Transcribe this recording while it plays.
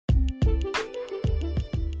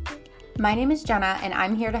My name is Jenna, and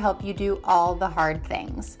I'm here to help you do all the hard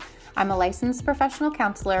things. I'm a licensed professional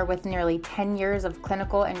counselor with nearly 10 years of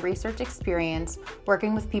clinical and research experience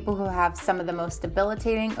working with people who have some of the most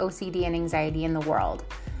debilitating OCD and anxiety in the world.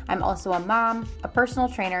 I'm also a mom, a personal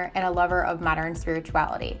trainer, and a lover of modern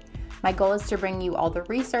spirituality. My goal is to bring you all the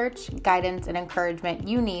research, guidance, and encouragement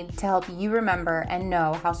you need to help you remember and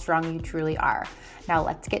know how strong you truly are. Now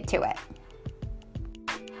let's get to it.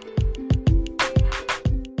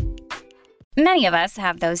 Many of us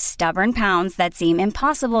have those stubborn pounds that seem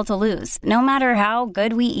impossible to lose, no matter how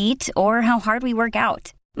good we eat or how hard we work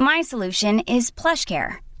out. My solution is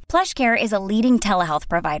PlushCare. PlushCare is a leading telehealth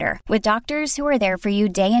provider with doctors who are there for you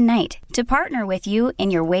day and night to partner with you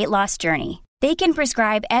in your weight loss journey. They can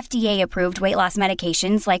prescribe FDA-approved weight loss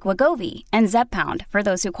medications like Wegovy and Zepbound for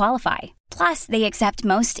those who qualify. Plus, they accept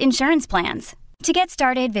most insurance plans. To get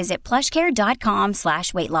started, visit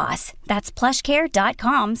plushcare.com/weightloss. That's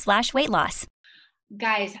plushcare.com/weightloss.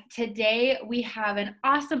 Guys, today we have an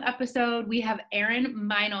awesome episode. We have Erin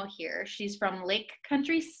Meinl here. She's from Lake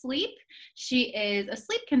Country Sleep. She is a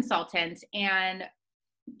sleep consultant, and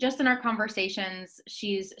just in our conversations,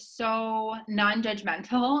 she's so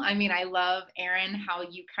non-judgmental. I mean, I love, Erin, how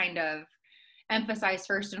you kind of emphasize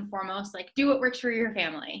first and foremost, like, do what works for your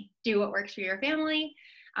family. Do what works for your family.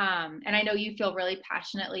 And I know you feel really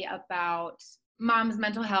passionately about mom's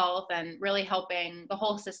mental health and really helping the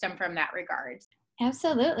whole system from that regard.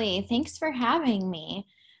 Absolutely. Thanks for having me.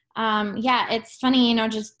 Yeah, it's funny,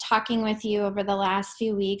 just talking with you over the last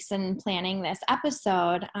few weeks and planning this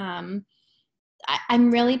episode. I'm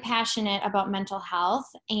really passionate about mental health,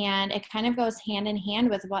 and it kind of goes hand in hand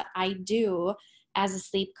with what I do as a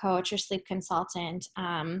sleep coach or sleep consultant.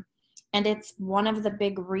 And it's one of the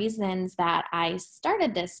big reasons that I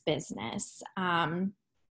started this business.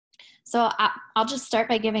 So I'll just start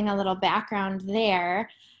by giving a little background there,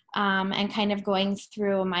 and kind of going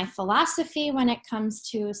through my philosophy when it comes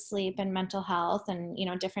to sleep and mental health and,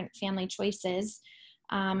 different family choices.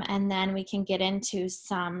 And then we can get into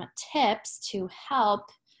some tips to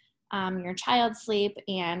help your child sleep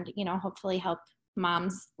and, hopefully help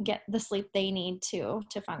moms get the sleep they need to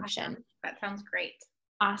function. Awesome. That sounds great.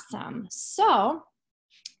 Awesome. So,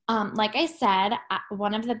 like I said,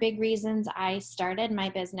 one of the big reasons I started my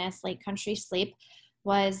business, Lake Country Sleep,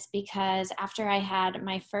 was because after I had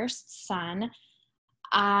my first son,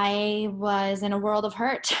 I was in a world of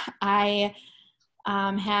hurt. I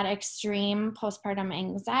had extreme postpartum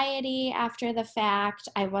anxiety after the fact.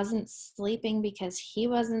 I wasn't sleeping because he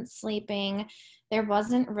wasn't sleeping. There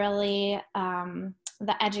wasn't really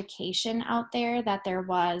the education out there that there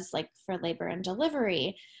was, like, for labor and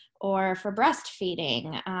delivery or for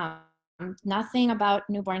breastfeeding. Nothing about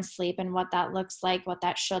newborn sleep and what that looks like, what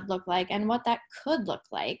that should look like, and what that could look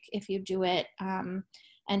like if you do it and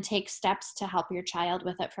take steps to help your child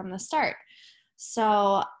with it from the start.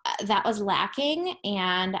 So that was lacking,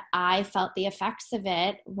 and I felt the effects of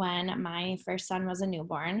it when my first son was a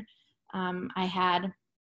newborn. I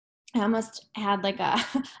almost had like a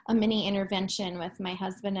mini intervention with my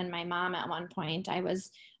husband and my mom at one point. I was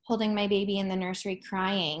holding my baby in the nursery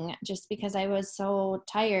crying just because I was so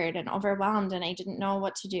tired and overwhelmed and I didn't know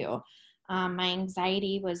what to do. My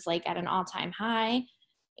anxiety was like at an all-time high,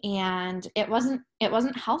 and it wasn't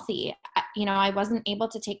healthy. I wasn't able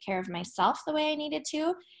to take care of myself the way I needed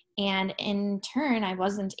to. And in turn, I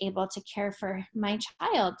wasn't able to care for my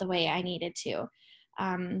child the way I needed to.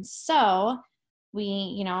 So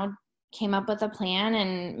we, came up with a plan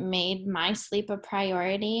and made my sleep a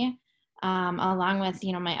priority, along with,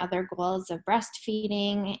 my other goals of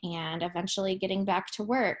breastfeeding and eventually getting back to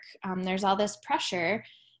work. There's all this pressure,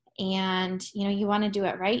 and, you want to do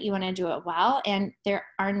it right. You want to do it well. And there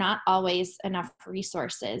are not always enough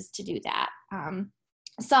resources to do that.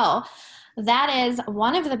 So that is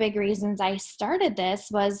one of the big reasons I started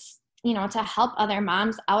this was, to help other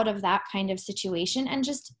moms out of that kind of situation and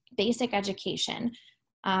just basic education.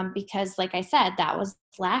 Because like I said, that was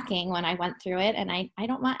lacking when I went through it. And I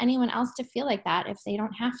don't want anyone else to feel like that if they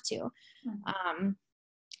don't have to.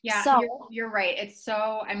 You're right. It's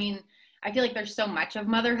so, I feel like there's so much of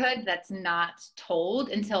motherhood that's not told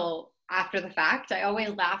until after the fact. I always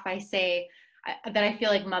laugh. I say that I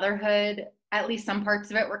feel like motherhood, at least some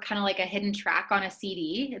parts of it, were kind of like a hidden track on a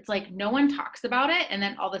CD. It's like no one talks about it. And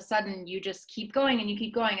then all of a sudden you just keep going and you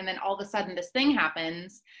keep going. And then all of a sudden this thing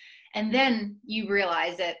happens. And then you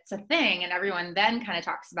realize it's a thing and everyone then kind of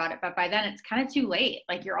talks about it. But by then it's kind of too late.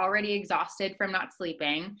 Like, you're already exhausted from not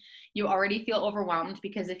sleeping. You already feel overwhelmed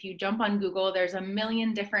because if you jump on Google, there's a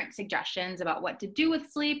million different suggestions about what to do with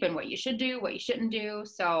sleep and what you should do, what you shouldn't do.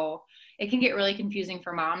 So it can get really confusing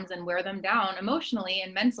for moms and wear them down emotionally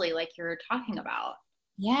and mentally, like you're talking about.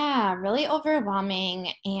 Yeah, really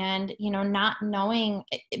overwhelming. And, not knowing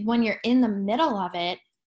when you're in the middle of it,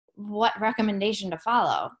 what recommendation to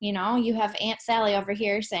follow. You have Aunt Sally over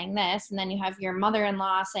here saying this, and then you have your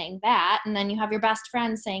mother-in-law saying that, and then you have your best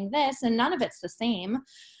friend saying this, and none of it's the same.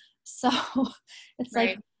 So it's Right.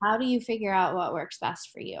 like, how do you figure out what works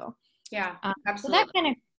best for you? Yeah, So absolutely. that kind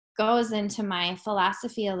of goes into my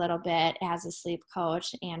philosophy a little bit as a sleep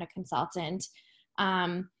coach and a consultant.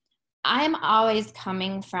 I'm always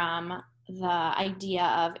coming from the idea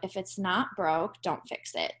of, if it's not broke, don't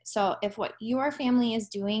fix it. So if what your family is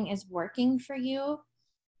doing is working for you,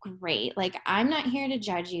 great. Like, I'm not here to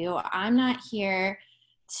judge you. I'm not here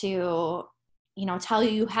to, tell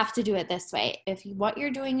you have to do it this way. If what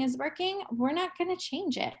you're doing is working, we're not going to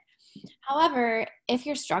change it. However, if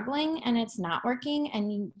you're struggling and it's not working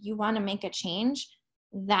and you want to make a change,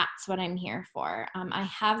 that's what I'm here for. I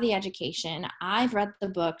have the education. I've read the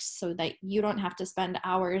books so that you don't have to spend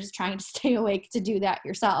hours trying to stay awake to do that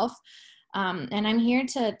yourself. And I'm here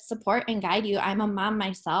to support and guide you. I'm a mom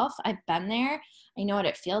myself. I've been there. I know what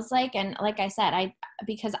it feels like. And like I said,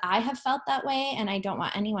 because I have felt that way and I don't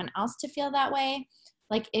want anyone else to feel that way.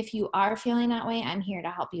 Like, if you are feeling that way, I'm here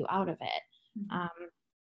to help you out of it. Mm-hmm.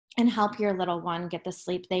 And help your little one get the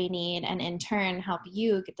sleep they need, and in turn help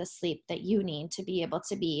you get the sleep that you need to be able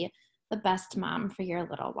to be the best mom for your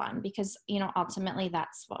little one, because ultimately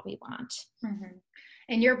that's what we want. Mm-hmm.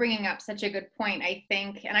 And you're bringing up such a good point, I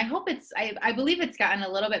think, and I hope I believe it's gotten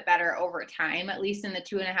a little bit better over time, at least in the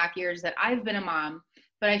 2.5 years that I've been a mom.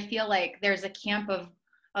 But I feel like there's a camp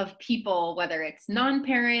of people, whether it's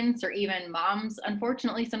non-parents or even moms,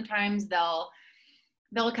 unfortunately, sometimes they'll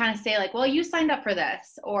kind of say like, well, you signed up for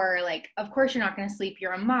this, or like, of course you're not going to sleep,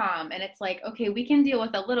 you're a mom. And it's like, okay, we can deal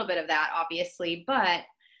with a little bit of that, obviously, but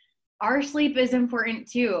our sleep is important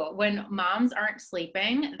too. When moms aren't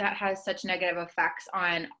sleeping, that has such negative effects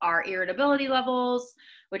on our irritability levels,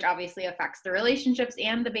 which obviously affects the relationships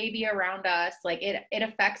and the baby around us. Like, it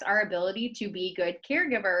affects our ability to be good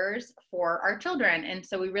caregivers for our children. And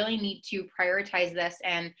so we really need to prioritize this.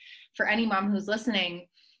 And for any mom who's listening,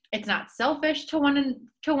 it's not selfish to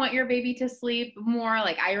want your baby to sleep more.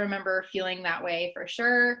 Like, I remember feeling that way for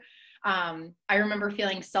sure. I remember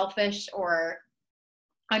feeling selfish or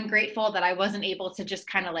ungrateful that I wasn't able to just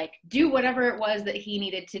kind of like do whatever it was that he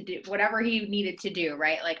needed to do, whatever he needed to do.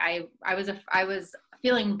 Right. Like, I was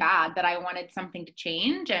feeling bad that I wanted something to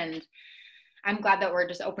change. And I'm glad that we're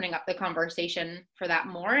just opening up the conversation for that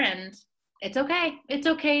more. And it's okay. It's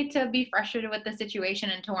okay to be frustrated with the situation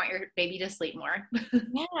and to want your baby to sleep more.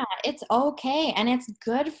 Yeah, it's okay. And it's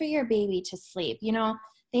good for your baby to sleep.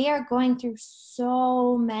 They are going through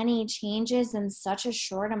so many changes in such a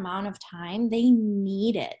short amount of time. They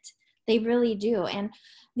need it. They really do. And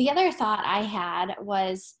the other thought I had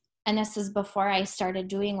was, and this is before I started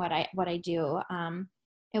doing what I do,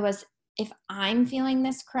 it was, if I'm feeling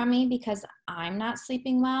this crummy because I'm not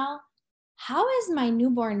sleeping well, how is my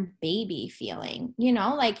newborn baby feeling?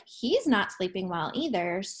 Like, he's not sleeping well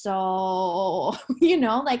either. So,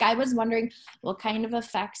 like, I was wondering, what kind of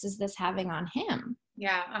effects is this having on him?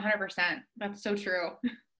 Yeah, 100%. That's so true.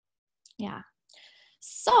 Yeah.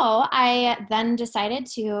 So I then decided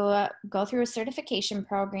to go through a certification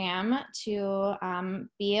program to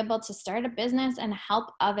be able to start a business and help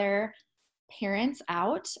other parents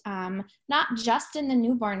out, not just in the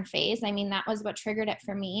newborn phase. I mean, that was what triggered it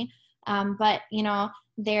for me. But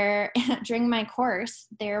there during my course,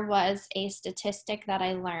 there was a statistic that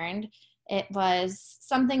I learned. It was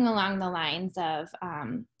something along the lines of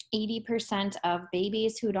 80% of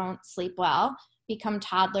babies who don't sleep well become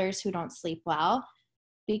toddlers who don't sleep well,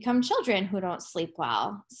 become children who don't sleep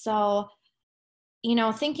well. So,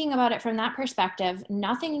 thinking about it from that perspective,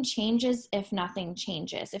 nothing changes if nothing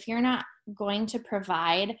changes. If you're not going to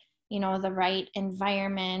provide the right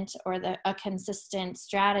environment or a consistent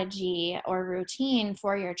strategy or routine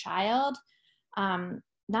for your child,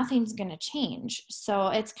 nothing's going to change. So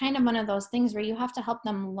it's kind of one of those things where you have to help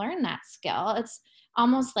them learn that skill. It's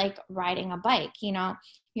almost like riding a bike.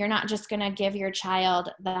 You're not just going to give your child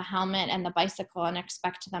the helmet and the bicycle and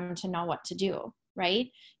expect them to know what to do, right?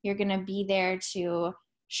 You're going to be there to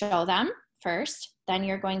show them first. Then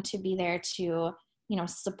you're going to be there to,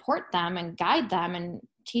 support them and guide them and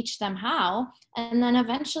teach them how. And then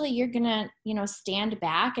eventually you're going to, stand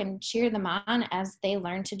back and cheer them on as they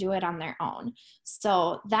learn to do it on their own.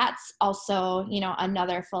 So that's also,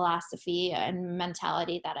 another philosophy and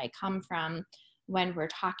mentality that I come from when we're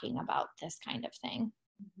talking about this kind of thing.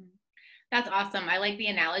 That's awesome. I like the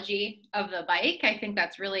analogy of the bike. I think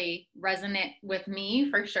that's really resonant with me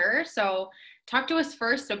for sure. So talk to us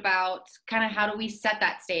first about kind of how do we set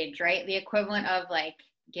that stage, right? The equivalent of like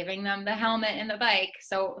giving them the helmet and the bike.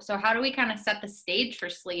 So how do we kind of set the stage for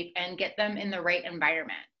sleep and get them in the right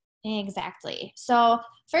environment? Exactly. So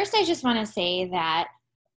first, I just want to say that,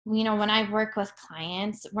 when I work with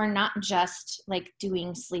clients, we're not just like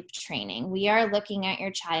doing sleep training. We are looking at your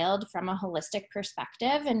child from a holistic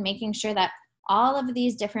perspective and making sure that all of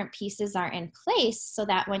these different pieces are in place so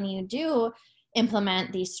that when you do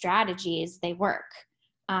implement these strategies, they work.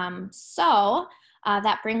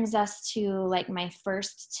 That brings us to like my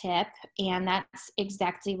first tip, and that's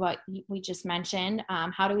exactly what we just mentioned.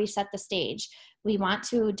 How do we set the stage? We want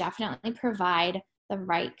to definitely provide the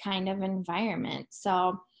right kind of environment.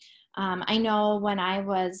 So I know when I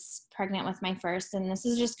was pregnant with my first, and this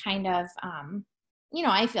is just kind of,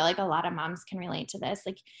 I feel like a lot of moms can relate to this.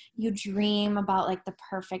 Like you dream about like the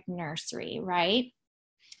perfect nursery, right?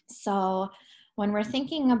 So when we're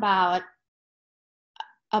thinking about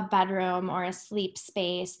a bedroom or a sleep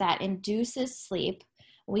space that induces sleep,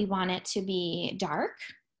 we want it to be dark.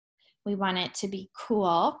 We want it to be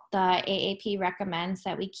cool. The AAP recommends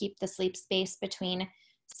that we keep the sleep space between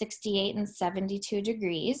 68 and 72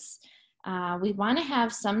 degrees. We want to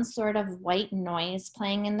have some sort of white noise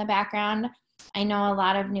playing in the background. I know a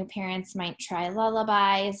lot of new parents might try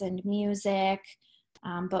lullabies and music,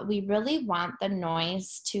 but we really want the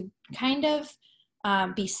noise to kind of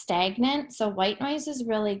be stagnant. So white noise is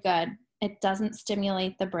really good. It doesn't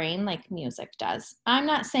stimulate the brain like music does. I'm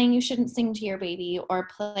not saying you shouldn't sing to your baby or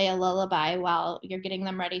play a lullaby while you're getting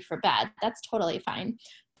them ready for bed. That's totally fine.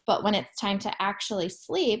 But when it's time to actually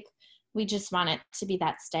sleep, we just want it to be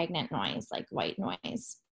that stagnant noise, like white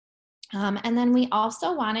noise. And then we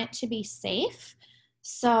also want it to be safe.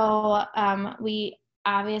 So we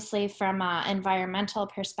obviously, from an environmental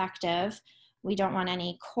perspective, we don't want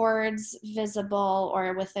any cords visible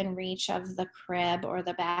or within reach of the crib or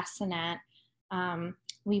the bassinet.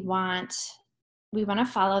 We want to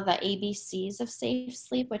follow the ABCs of safe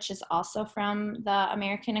sleep, which is also from the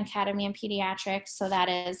American Academy of Pediatrics. So that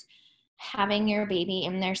is having your baby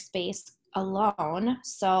in their space alone.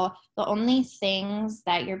 So the only things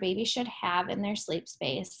that your baby should have in their sleep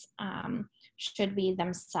space should be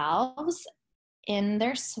themselves in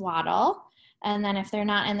their swaddle. And then if they're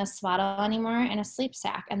not in the swaddle anymore, in a sleep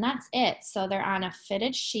sack, and that's it. So they're on a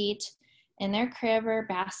fitted sheet in their crib or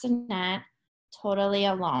bassinet, totally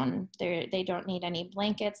alone. They don't need any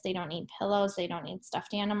blankets. They don't need pillows. They don't need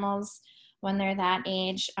stuffed animals when they're that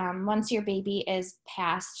age. Once your baby is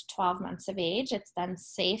past 12 months of age, it's then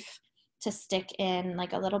safe to stick in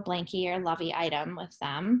like a little blankie or lovey item with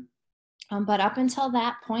them. But up until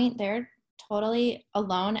that point, they're totally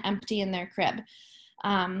alone, empty in their crib.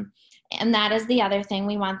 And that is the other thing.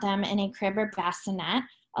 We want them in a crib or bassinet.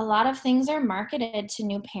 A lot of things are marketed to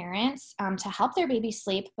new parents to help their baby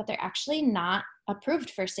sleep, but they're actually not approved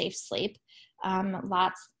for safe sleep.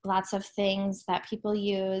 Lots of things that people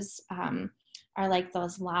use are like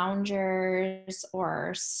those loungers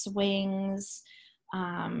or swings.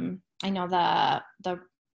 I know the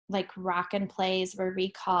like rock and plays were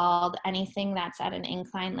recalled. Anything that's at an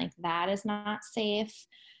incline like that is not safe.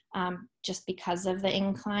 Just because of the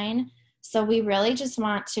incline. So we really just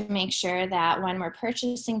want to make sure that when we're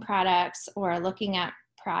purchasing products or looking at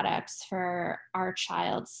products for our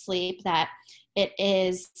child's sleep, that it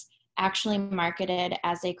is actually marketed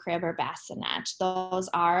as a crib or bassinet. Those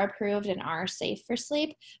are approved and are safe for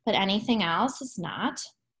sleep, but anything else is not.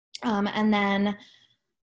 And then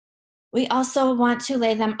we also want to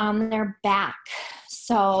lay them on their back.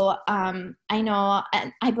 So I know,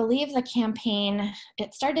 I believe the campaign,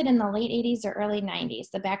 it started in the late 80s or early 90s,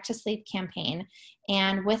 the Back to Sleep campaign.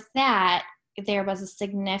 And with that, there was a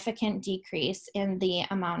significant decrease in the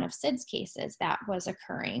amount of SIDS cases that was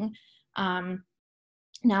occurring.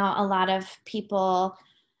 Now, a lot of people,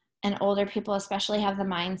 and older people especially, have the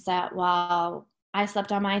mindset, well, I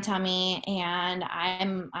slept on my tummy and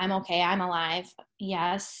I'm okay, I'm alive.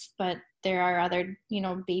 Yes, but there are other,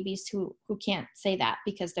 babies who can't say that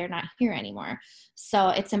because they're not here anymore. So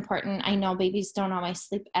it's important. I know babies don't always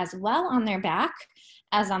sleep as well on their back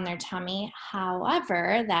as on their tummy.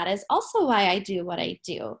 However, that is also why I do what I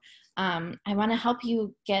do. I want to help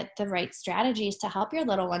you get the right strategies to help your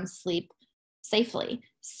little ones sleep safely.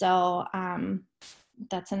 So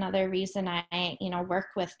that's another reason I work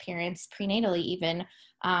with parents prenatally, even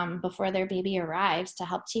before their baby arrives, to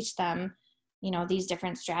help teach them these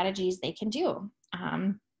different strategies they can do.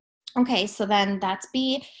 Okay, so then that's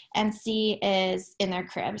B, and C is in their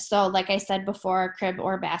crib. So like I said before, crib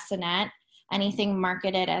or bassinet. anything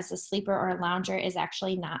marketed as a sleeper or a lounger is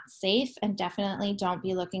actually not safe, and definitely don't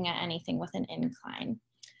be looking at anything with an incline.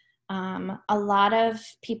 A lot of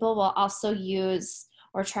people will also use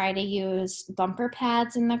or try to use bumper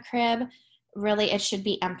pads in the crib. Really, it should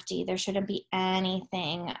be empty. There shouldn't be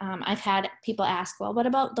anything. I've had people ask, well, what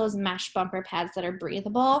about those mesh bumper pads that are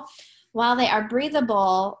breathable? While they are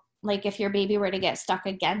breathable, like if your baby were to get stuck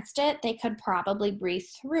against it, they could probably breathe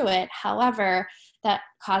through it. However, that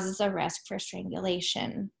causes a risk for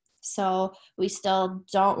strangulation. So we still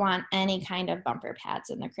don't want any kind of bumper pads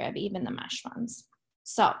in the crib, even the mesh ones.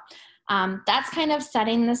 So that's kind of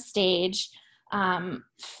setting the stage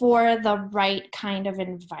for the right kind of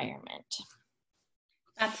environment.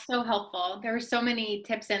 That's so helpful. There were so many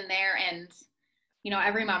tips in there, and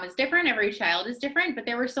every mom is different, every child is different, but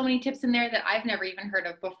there were so many tips in there that I've never even heard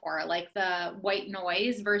of before, like the white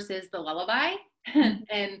noise versus the lullaby.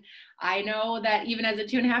 And I know that even as a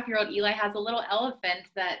 2.5-year-old, Eli has a little elephant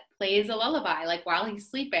that plays a lullaby, like while he's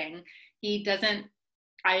sleeping. He doesn't,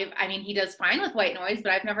 I mean, he does fine with white noise,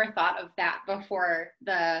 but I've never thought of that before,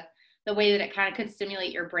 the way that it kind of could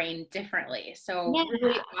stimulate your brain differently. So Yeah.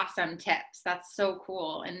 really awesome tips. That's so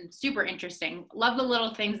cool and super interesting. Love the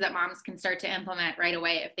little things that moms can start to implement right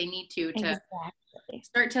away if they need to Exactly.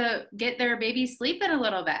 start to get their baby sleeping a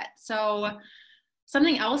little bit. So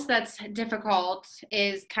something else that's difficult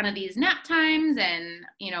is kind of these nap times and,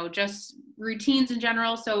 just routines in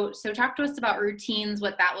general. So talk to us about routines,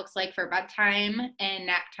 what that looks like for bedtime and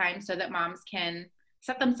nap time so that moms can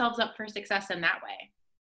set themselves up for success in that way.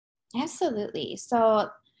 Absolutely. So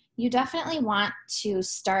you definitely want to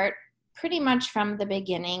start pretty much from the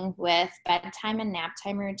beginning with bedtime and nap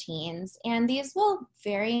time routines. And these will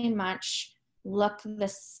very much look the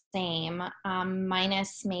same,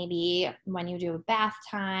 minus maybe when you do bath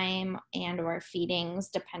time and or feedings,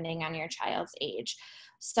 depending on your child's age.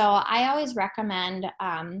 So I always recommend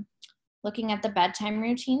looking at the bedtime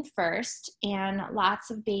routine first, and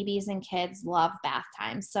lots of babies and kids love bath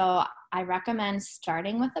time. So I recommend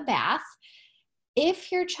starting with a bath.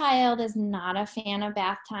 If your child is not a fan of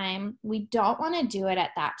bath time, we don't want to do it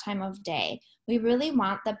at that time of day. We really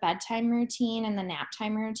want the bedtime routine and the nap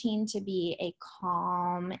time routine to be a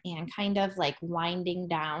calm and kind of like winding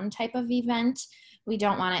down type of event. We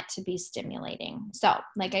don't want it to be stimulating. So,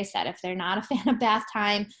 like I said, if they're not a fan of bath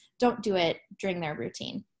time, don't do it during their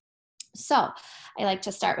routine. So I like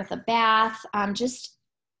to start with a bath. Just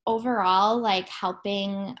overall, like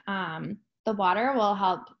helping, the water will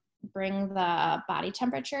help bring the body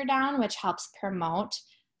temperature down, which helps promote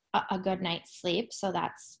a good night's sleep. So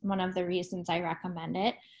that's one of the reasons I recommend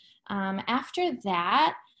it. After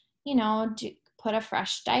that, put a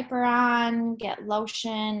fresh diaper on, get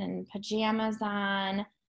lotion and pajamas on.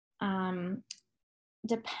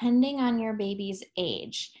 Depending on your baby's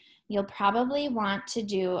age, you'll probably want to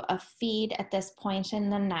do a feed at this point in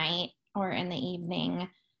the night or in the evening.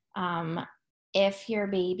 If your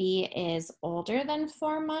baby is older than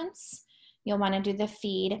 4 months, you'll want to do the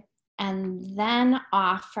feed and then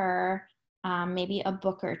offer maybe a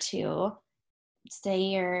book or two. Say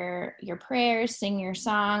your prayers, sing your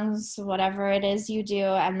songs, whatever it is you do,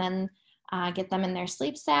 and then get them in their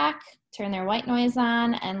sleep sack, turn their white noise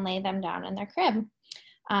on, and lay them down in their crib.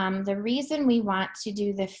 The reason we want to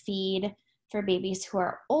do the feed for babies who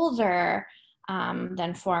are older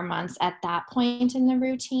than 4 months at that point in the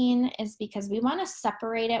routine is because we want to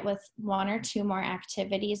separate it with 1 or 2 more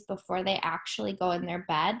activities before they actually go in their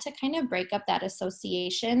bed to kind of break up that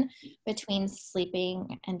association between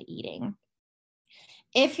sleeping and eating.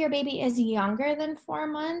 If your baby is younger than 4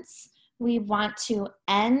 months, we want to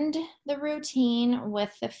end the routine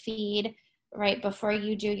with the feed right before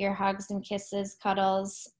you do your hugs and kisses,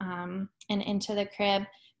 cuddles, and into the crib,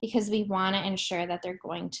 because we want to ensure that they're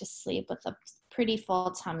going to sleep with a pretty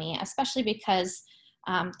full tummy, especially because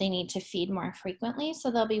they need to feed more frequently.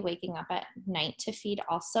 So they'll be waking up at night to feed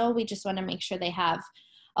also. We just want to make sure they have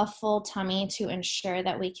a full tummy to ensure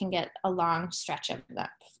that we can get a long stretch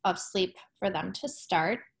of sleep for them to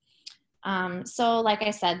start. So like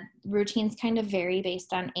I said, routines kind of vary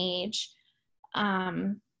based on age.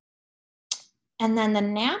 And then the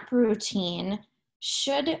nap routine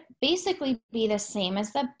should basically be the same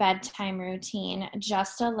as the bedtime routine,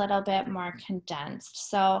 just a little bit more condensed.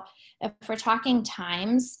 So if we're talking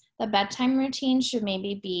times, the bedtime routine should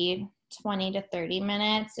maybe be 20 to 30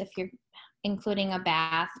 minutes. If you're including a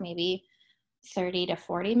bath, maybe 30 to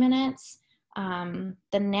 40 minutes.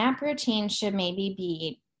 The nap routine should maybe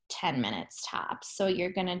be 10 minutes tops. So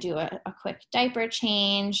you're going to do a quick diaper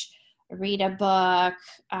change, read a book,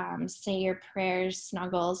 say your prayers,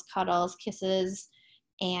 snuggles, cuddles, kisses,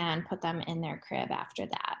 and put them in their crib after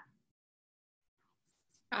that.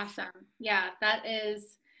 Awesome. Yeah, that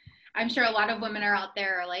is, I'm sure a lot of women are out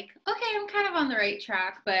there are like, okay, I'm kind of on the right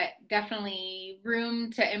track, but definitely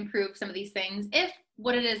room to improve some of these things if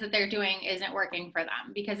what it is that they're doing isn't working for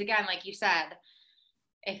them. Because again, like you said,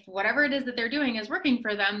 if whatever it is that they're doing is working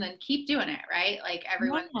for them, then keep doing it, right? Like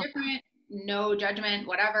everyone's Yeah. different, no judgment,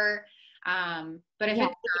 whatever. But if Yeah.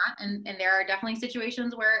 it's not, and there are definitely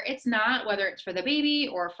situations where it's not, whether it's for the baby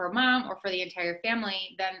or for mom or for the entire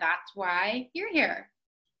family, then that's why you're here.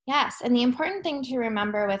 Yes. And the important thing to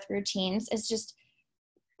remember with routines is just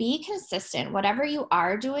be consistent. Whatever you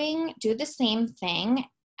are doing, do the same thing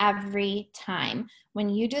every time. When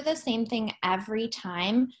you do the same thing every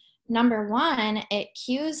time, number one, it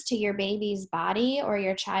cues to your baby's body or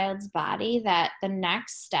your child's body that the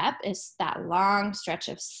next step is that long stretch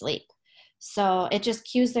of sleep. So it just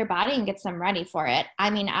cues their body and gets them ready for it. I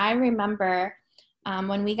mean, I remember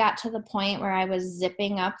when we got to the point where I was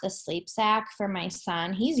zipping up the sleep sack for my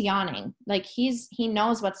son. He's yawning, like he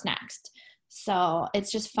knows what's next. So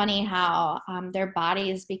it's just funny how their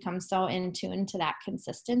bodies become so in tune to that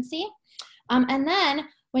consistency. And then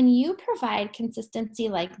when you provide consistency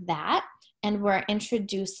like that, and we're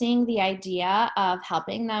introducing the idea of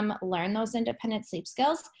helping them learn those independent sleep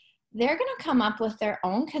skills, they're going to come up with their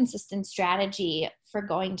own consistent strategy for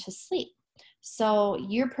going to sleep. So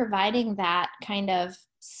you're providing that kind of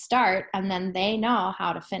start, and then they know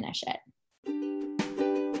how to finish it.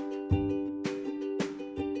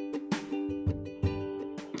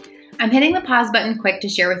 I'm hitting the pause button quick to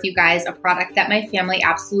share with you guys a product that my family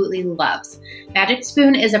absolutely loves. Magic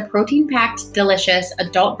Spoon is a protein-packed, delicious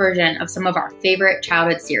adult version of some of our favorite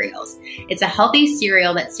childhood cereals. It's a healthy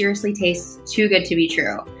cereal that seriously tastes too good to be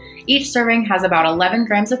true. Each serving has about 11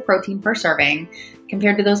 grams of protein per serving,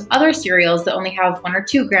 compared to those other cereals that only have 1 or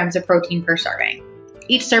 2 grams of protein per serving.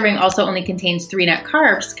 Each serving also only contains 3 net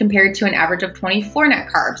carbs, compared to an average of 24 net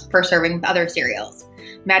carbs per serving with other cereals.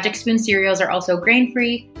 Magic Spoon cereals are also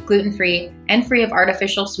grain-free, gluten-free, and free of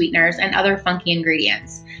artificial sweeteners and other funky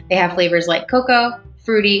ingredients. They have flavors like cocoa,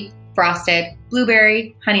 fruity, frosted,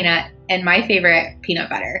 blueberry, honey nut, and my favorite, peanut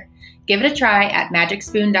butter. Give it a try at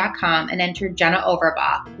magicspoon.com and enter Jenna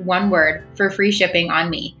Overbaugh, one word, for free shipping on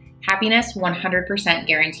me. Happiness 100%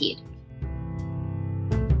 guaranteed.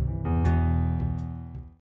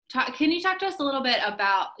 Can you talk to us a little bit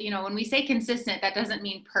about, when we say consistent, that doesn't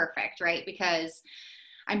mean perfect, right? Because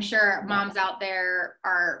I'm sure moms out there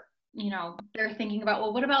are, they're thinking about,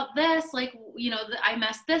 well, what about this? Like, I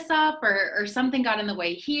messed this up or something got in the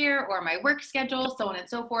way here, or my work schedule, so on and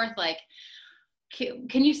so forth. Like,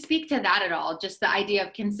 can you speak to that at all? Just the idea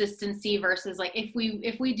of consistency versus like, if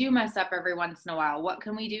we do mess up every once in a while, what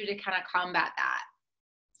can we do to kind of combat that?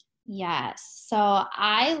 Yes. So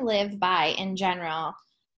I live by, in general,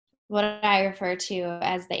 what I refer to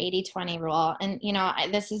as the 80-20 rule. And,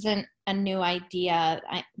 this isn't a new idea.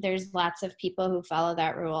 There's lots of people who follow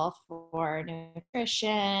that rule for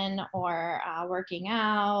nutrition or working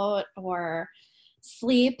out or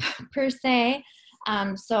sleep per se.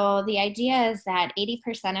 So the idea is that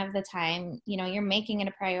 80% of the time, you're making it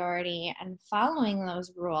a priority and following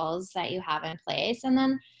those rules that you have in place. And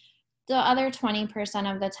then the other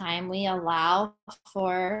 20% of the time we allow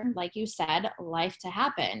for, like you said, life to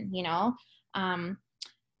happen.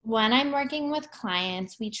 When I'm working with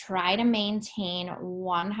clients, we try to maintain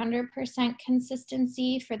 100%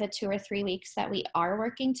 consistency for the 2 or 3 weeks that we are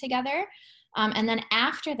working together. And then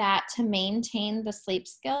after that, to maintain the sleep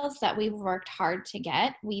skills that we've worked hard to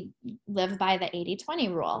get, we live by the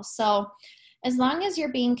 80-20 rule. So as long as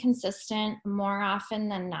you're being consistent more often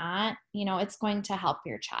than not, it's going to help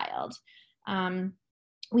your child.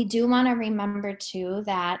 We do want to remember too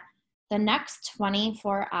that the next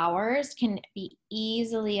 24 hours can be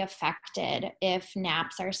easily affected if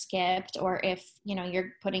naps are skipped or if,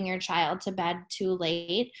 you're putting your child to bed too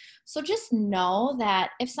late. So just know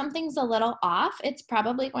that if something's a little off, it's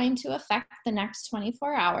probably going to affect the next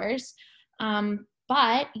 24 hours.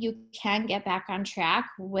 But you can get back on track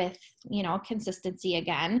with, consistency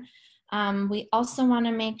again. We also want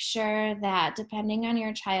to make sure that depending on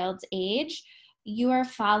your child's age, you are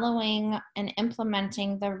following and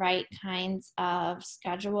implementing the right kinds of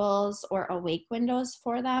schedules or awake windows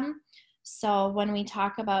for them. So when we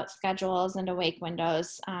talk about schedules and awake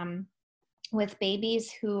windows, with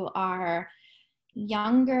babies who are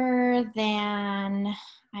younger than,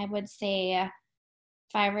 I would say,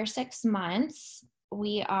 5 or 6 months,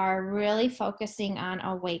 we are really focusing on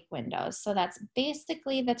awake windows. So that's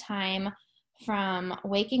basically the time from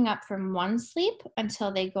waking up from one sleep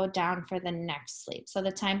until they go down for the next sleep. So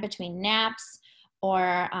the time between naps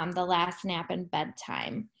or the last nap and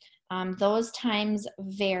bedtime. Those times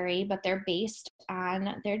vary, but they're based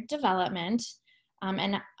on their development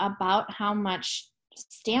and about how much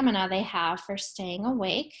stamina they have for staying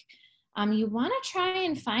awake. You want to try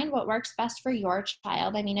and find what works best for your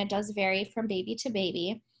child. I mean, it does vary from baby to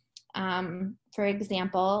baby. For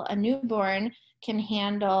example, a newborn can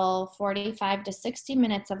handle 45 to 60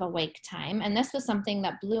 minutes of awake time. And this was something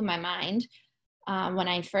that blew my mind when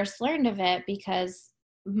I first learned of it, because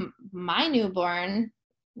my newborn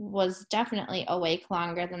was definitely awake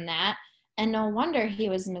longer than that. And no wonder he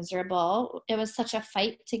was miserable. It was such a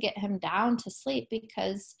fight to get him down to sleep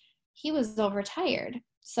because he was overtired.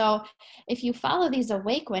 So if you follow these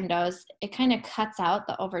awake windows, it kind of cuts out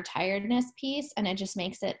the overtiredness piece, and it just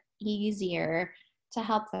makes it easier to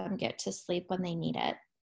help them get to sleep when they need it.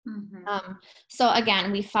 Mm-hmm. So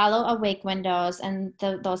again, we follow awake windows, and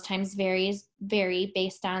those times vary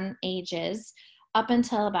based on ages up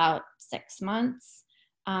until about 6 months.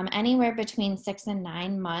 Anywhere between 6 and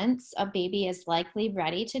 9 months, a baby is likely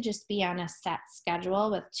ready to just be on a set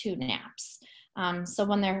schedule with 2 naps. So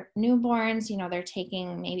when they're newborns, they're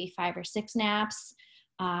taking maybe 5 or 6 naps.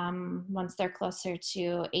 Once they're closer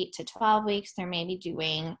to 8 to 12 weeks, they're maybe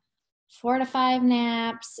doing 4 to 5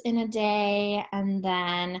 naps in a day. And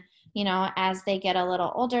then, as they get a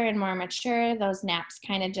little older and more mature, those naps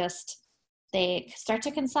kind of they start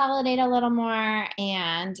to consolidate a little more,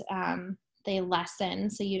 and they lessen,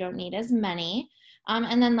 so you don't need as many.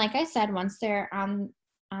 And then, like I said, once they're on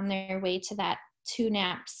their way to that 2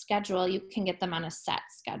 nap schedule, you can get them on a set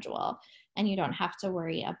schedule, and you don't have to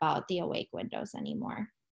worry about the awake windows anymore.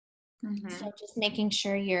 Mm-hmm. So just making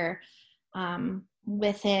sure you're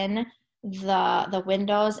within the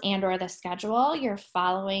windows and or the schedule, you're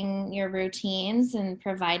following your routines and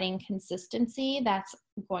providing consistency, that's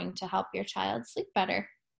going to help your child sleep better.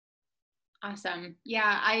 Awesome.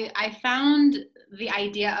 Yeah, I found the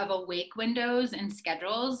idea of awake windows and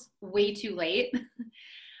schedules way too late.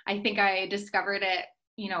 I think I discovered it,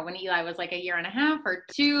 when Eli was like 1.5 years or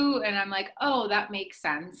 2, and I'm like, oh, that makes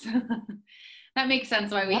sense. That makes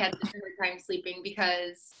sense why we had such a hard time sleeping,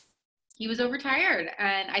 because he was overtired.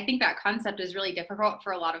 And I think that concept is really difficult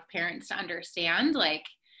for a lot of parents to understand,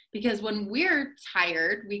 because when we're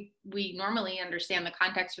tired, we normally understand the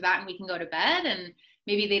context for that, and we can go to bed, and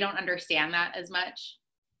maybe they don't understand that as much,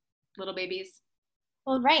 little babies.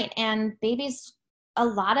 Well, right. And babies, a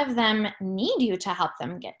lot of them need you to help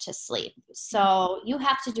them get to sleep. So you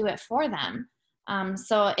have to do it for them.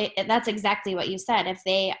 So that's exactly what you said. If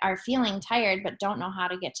they are feeling tired but don't know how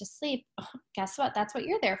to get to sleep, guess what? That's what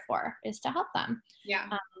you're there for, is to help them. Yeah.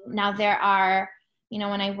 Now there are,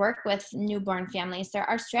 when I work with newborn families, there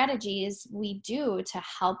are strategies we do to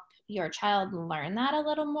help your child learn that a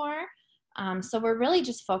little more. So we're really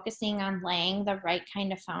just focusing on laying the right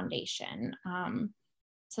kind of foundation.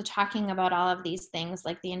 So talking about all of these things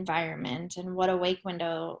like the environment and what awake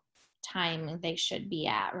window time they should be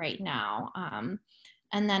at right now.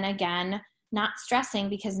 And then again, not stressing,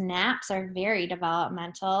 because naps are very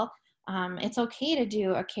developmental. It's okay to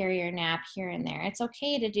do a carrier nap here and there. It's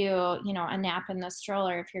okay to do, a nap in the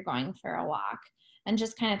stroller if you're going for a walk, and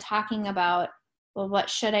just kind of talking about, well, what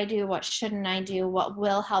should I do? What shouldn't I do? What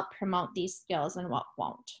will help promote these skills and what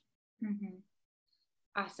won't? Mm-hmm.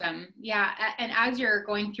 Awesome. Yeah. And as you're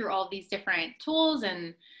going through all these different tools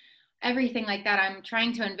and everything like that, I'm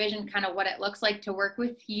trying to envision kind of what it looks like to work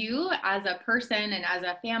with you as a person and as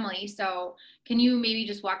a family. So can you maybe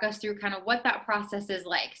just walk us through kind of what that process is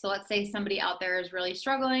like? So let's say somebody out there is really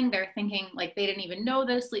struggling. They're thinking like they didn't even know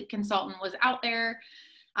the sleep consultant was out there,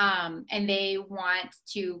 and they want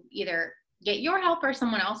to either get your help or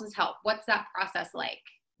someone else's help. What's that process like?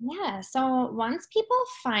 Yeah, so once people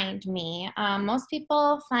find me, most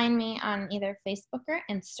people find me on either Facebook or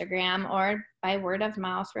Instagram or by word of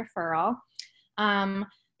mouth referral.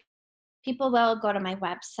 People will go to my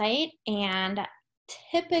website, and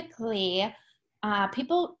typically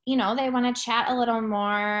people, they want to chat a little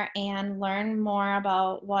more and learn more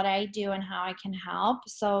about what I do and how I can help.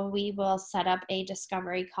 So we will set up a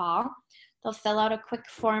discovery call. They'll fill out a quick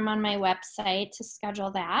form on my website to schedule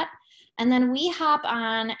that. And then we hop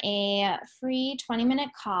on a free 20-minute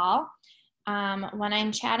call. When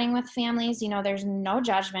I'm chatting with families, there's no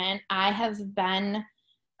judgment. I've been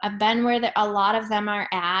where a lot of them are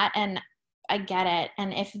at, and I get it.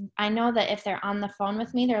 And if I know that if they're on the phone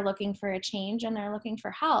with me, they're looking for a change and they're looking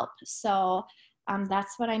for help. So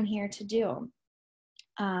that's what I'm here to do.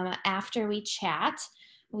 After we chat,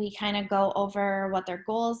 we kind of go over what their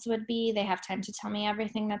goals would be. They have time to tell me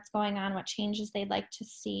everything that's going on, what changes they'd like to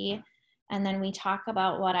see. And then we talk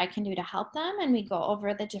about what I can do to help them, and we go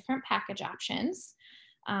over the different package options.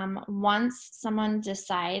 Once someone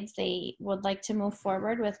decides they would like to move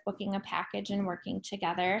forward with booking a package and working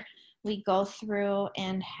together, we go through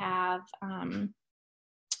and have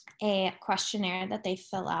a questionnaire that they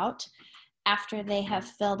fill out. After they have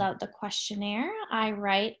filled out the questionnaire, I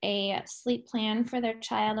write a sleep plan for their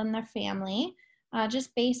child and their family,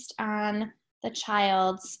 just based on the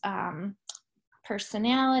child's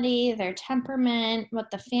personality, their temperament, what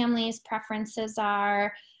the family's preferences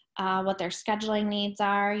are, what their scheduling needs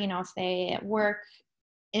are, if they work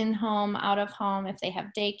in home, out of home, if they have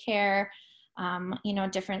daycare,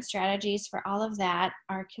 different strategies for all of that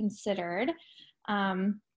are considered.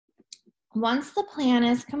 Once the plan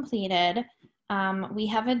is completed, we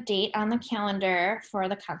have a date on the calendar for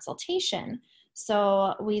the consultation.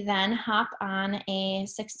 So we then hop on a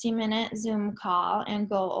 60-minute Zoom call and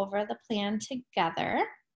go over the plan together.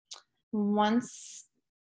 Once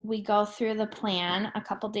we go through the plan, a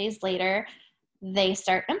couple days later, they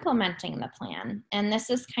start implementing the plan. And this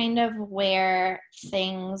is kind of where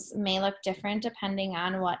things may look different depending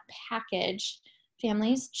on what package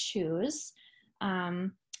families choose.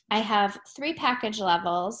 I have 3 package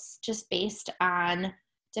levels just based on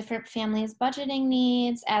different families' budgeting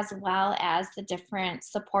needs as well as the different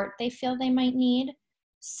support they feel they might need.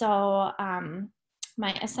 So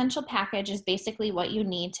my essential package is basically what you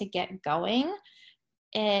need to get going.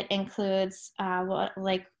 It includes,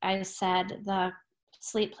 like I said, the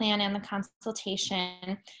sleep plan and the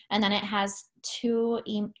consultation, and then it has two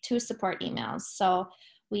support emails. So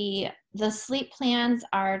the sleep plans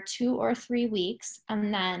are 2 or 3 weeks,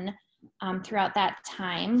 and then throughout that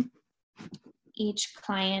time, each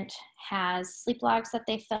client has sleep logs that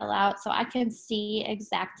they fill out, so I can see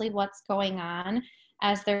exactly what's going on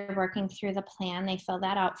as they're working through the plan. They fill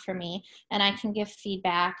that out for me, and I can give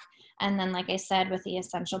feedback. And then, like I said, with the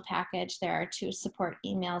essential package, there are 2 support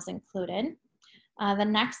emails included. The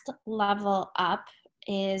next level up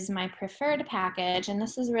is my preferred package, and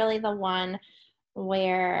this is really the one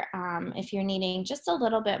where if you're needing just a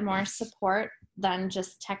little bit more support than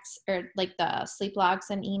just text or like the sleep logs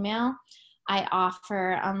and email, I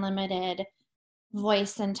offer unlimited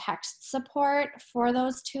voice and text support for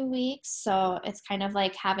those 2 weeks. So it's kind of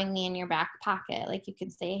like having me in your back pocket. Like you can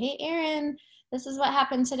say, hey, Erin, this is what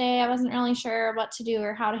happened today. I wasn't really sure what to do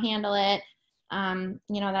or how to handle it.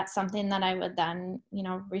 That's something that I would then,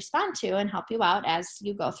 respond to and help you out as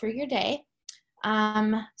you go through your day.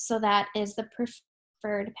 So that is the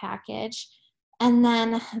preferred package. And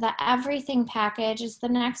then the everything package is the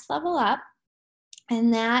next level up.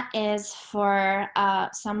 And that is for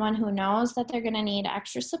someone who knows that they're going to need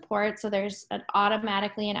extra support. So there's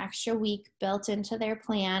automatically an extra week built into their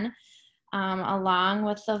plan, along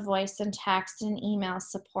with the voice and text and email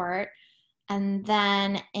support. And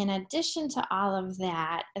then in addition to all of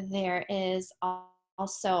that, there is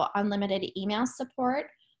also unlimited email support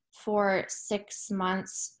for 6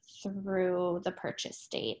 months through the purchase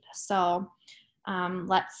date. So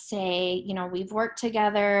let's say, we've worked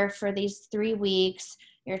together for these 3 weeks,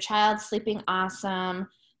 your child's sleeping awesome,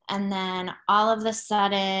 and then all of a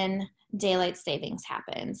sudden daylight savings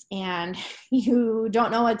happens and you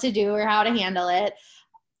don't know what to do or how to handle it.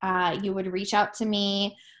 You would reach out to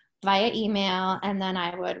me via email, and then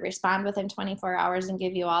I would respond within 24 hours and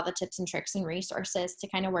give you all the tips and tricks and resources to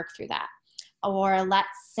kind of work through that. Or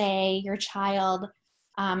let's say your child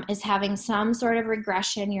is having some sort of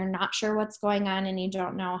regression, you're not sure what's going on and you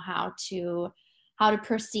don't know how to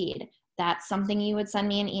proceed. That's something you would send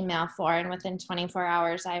me an email for, and within 24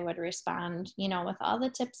 hours I would respond, with all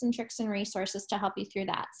the tips and tricks and resources to help you through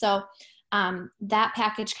that. So that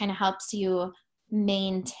package kind of helps you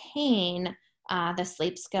maintain the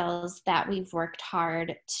sleep skills that we've worked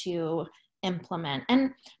hard to implement.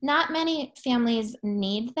 And not many families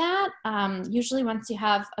need that. Usually once you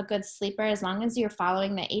have a good sleeper, as long as you're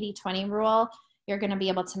following the 80-20 rule, you're going to be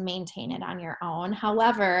able to maintain it on your own.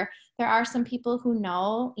 However, there are some people who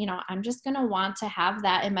know, I'm just going to want to have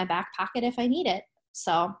that in my back pocket if I need it.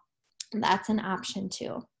 So that's an option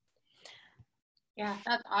too. Yeah,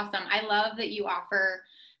 that's awesome. I love that you offer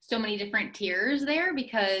so many different tiers there,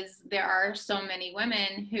 because there are so many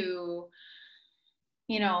women who,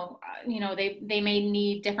 they may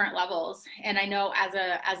need different levels. And I know as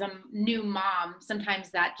a new mom, sometimes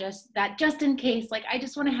that just in case, like, I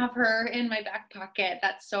just want to have her in my back pocket.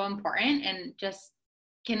 That's so important and just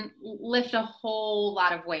can lift a whole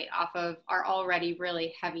lot of weight off of our already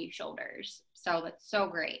really heavy shoulders. So that's so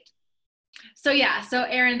great. So yeah, so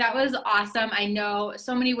Erin, that was awesome. I know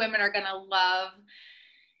so many women are going to love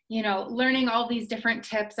learning all these different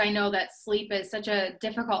tips. I know that sleep is such a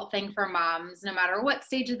difficult thing for moms, no matter what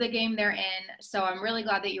stage of the game they're in. So I'm really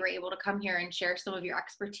glad that you were able to come here and share some of your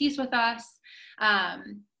expertise with us.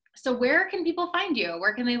 So where can people find you?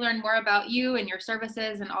 Where can they learn more about you and your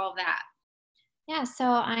services and all of that? Yeah, so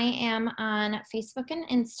I am on Facebook and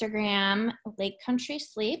Instagram, Lake Country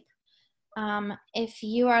Sleep. If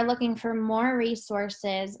you are looking for more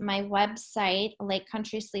resources, my website,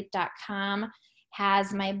 lakecountrysleep.com,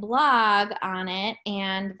 has my blog on it,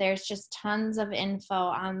 and there's just tons of info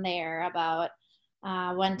on there about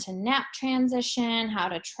when to nap transition, how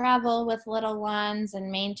to travel with little ones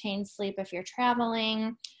and maintain sleep if you're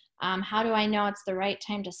traveling, how do I know it's the right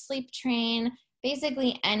time to sleep train.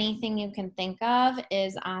 Basically anything you can think of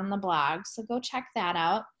is on the blog, so go check that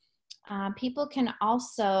out. People can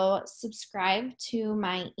also subscribe to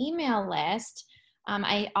my email list.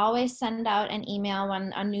 I always send out an email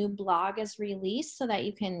when a new blog is released so that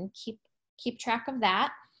you can keep track of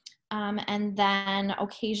that. And then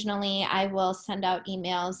occasionally I will send out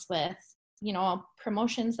emails with,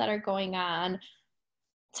 promotions that are going on,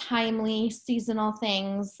 timely seasonal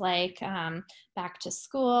things like back to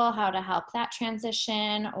school, how to help that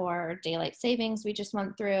transition, or daylight savings we just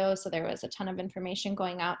went through. So there was a ton of information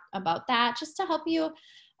going out about that just to help you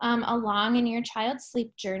along in your child's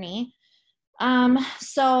sleep journey.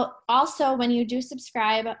 So also when you do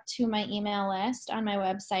subscribe to my email list on my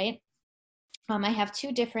website, I have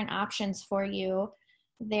two different options for you.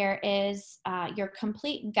 There is your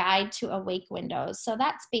complete guide to awake windows. So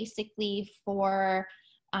that's basically for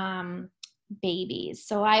babies.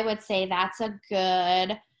 So I would say that's a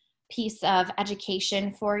good piece of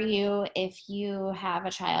education for you if you have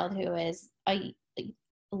a child who is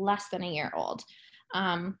less than a year old.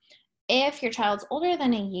 If your child's older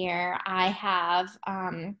than a year, I have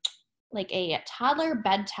like a toddler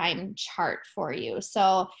bedtime chart for you.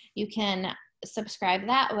 So you can subscribe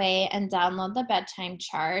that way and download the bedtime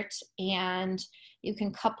chart, and you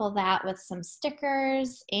can couple that with some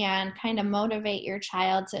stickers and kind of motivate your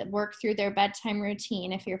child to work through their bedtime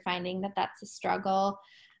routine if you're finding that that's a struggle.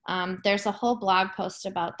 There's a whole blog post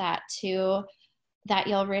about that too that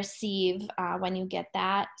you'll receive when you get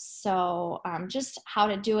that. So just how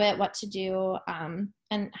to do it, what to do,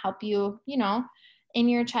 and help you, in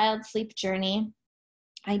your child's sleep journey.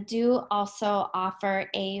 I do also offer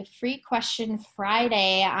a free question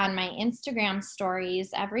Friday on my Instagram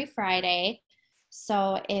stories every Friday.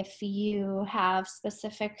 So if you have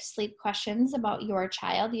specific sleep questions about your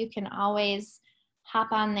child, you can always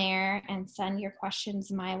hop on there and send your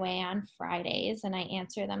questions my way on Fridays, and I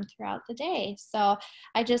answer them throughout the day. So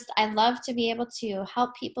I love to be able to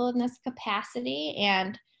help people in this capacity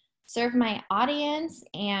and serve my audience.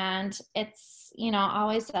 And it's,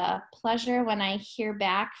 always a pleasure when I hear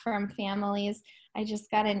back from families. I just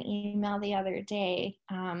got an email the other day.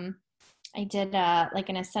 I did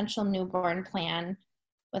an essential newborn plan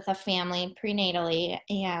with a family prenatally,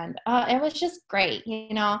 and it was just great.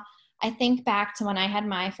 I think back to when I had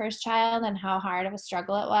my first child and how hard of a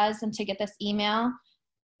struggle it was, and to get this email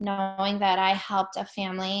knowing that I helped a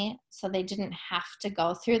family so they didn't have to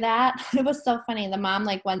go through that. It was so funny. The mom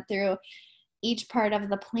went through each part of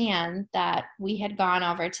the plan that we had gone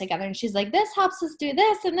over together, and she's like, this helps us do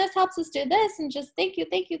this and this helps us do this, and just thank you.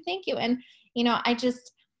 And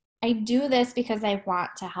I do this because I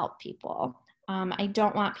want to help people. I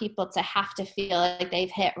don't want people to have to feel like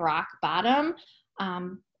they've hit rock bottom,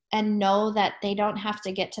 and know that they don't have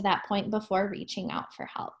to get to that point before reaching out for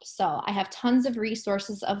help. So I have tons of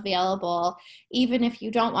resources available. Even if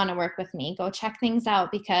you don't want to work with me, go check things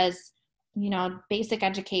out, because, basic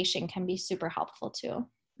education can be super helpful too.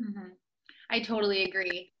 Mm-hmm. I totally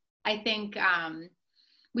agree. I think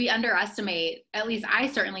we underestimate, at least I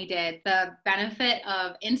certainly did, the benefit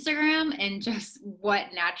of Instagram and just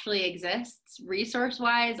what naturally exists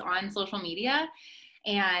resource-wise on social media.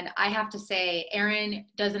 And I have to say, Erin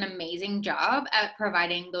does an amazing job at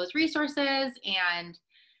providing those resources. And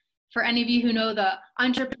for any of you who know the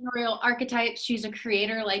entrepreneurial archetype, she's a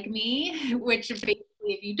creator like me, which basically,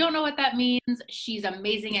 if you don't know what that means, she's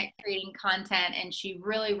amazing at creating content, and she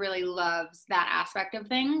really, really loves that aspect of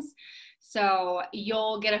things. So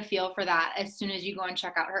you'll get a feel for that as soon as you go and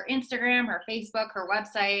check out her Instagram, her Facebook, her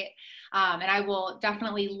website. And I will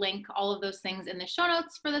definitely link all of those things in the show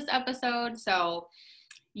notes for this episode. So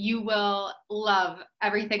you will love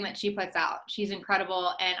everything that she puts out. She's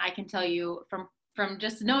incredible. And I can tell you from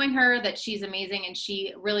just knowing her that she's amazing, and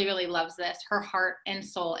she really, really loves this. Her heart and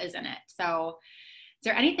soul is in it. So is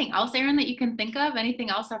there anything else, Erin, that you can think of? Anything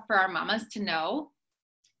else for our mamas to know?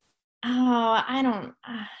 Oh, I don't.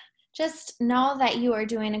 Just know that you are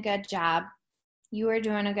doing a good job. You are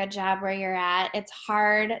doing a good job where you're at. It's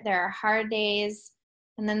hard. There are hard days,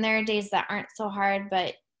 and then there are days that aren't so hard,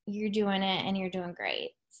 but you're doing it and you're doing great.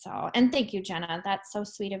 So, and thank you, Jenna. That's so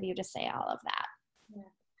sweet of you to say all of that. Yeah.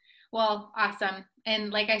 Well, awesome.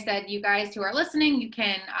 And like I said, you guys who are listening, you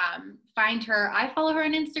can find her. I follow her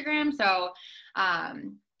on Instagram. So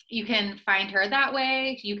you can find her that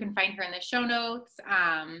way. You can find her in the show notes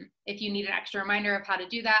if you need an extra reminder of how to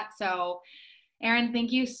do that. So Erin,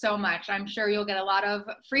 thank you so much. I'm sure you'll get a lot of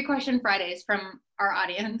free question Fridays from our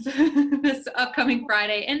audience this upcoming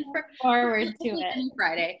Friday and forward to it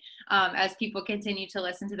Friday as people continue to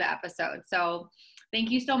listen to the episode. So thank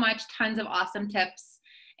you so much. Tons of awesome tips.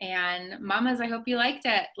 And mamas, I hope you liked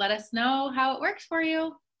it. Let us know how it works for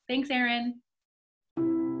you. Thanks, Erin.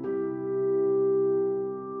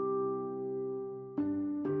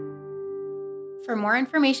 For more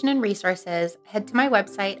information and resources, head to my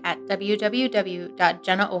website at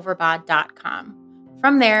www.jennaoverbaugh.com.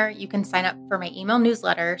 From there, you can sign up for my email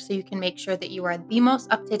newsletter so you can make sure that you are the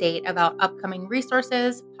most up to date about upcoming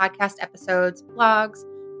resources, podcast episodes, blogs,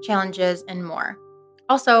 challenges, and more.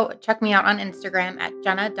 Also, check me out on Instagram at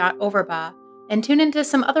jenna.overbaugh and tune into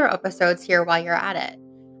some other episodes here while you're at it.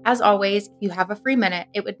 As always, if you have a free minute,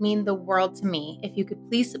 it would mean the world to me if you could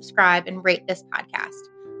please subscribe and rate this podcast.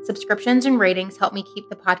 Subscriptions and ratings help me keep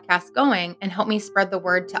the podcast going and help me spread the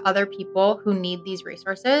word to other people who need these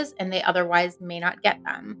resources and they otherwise may not get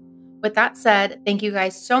them. With that said, thank you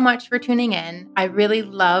guys so much for tuning in. I really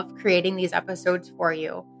love creating these episodes for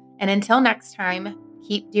you. And until next time,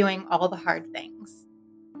 keep doing all the hard things.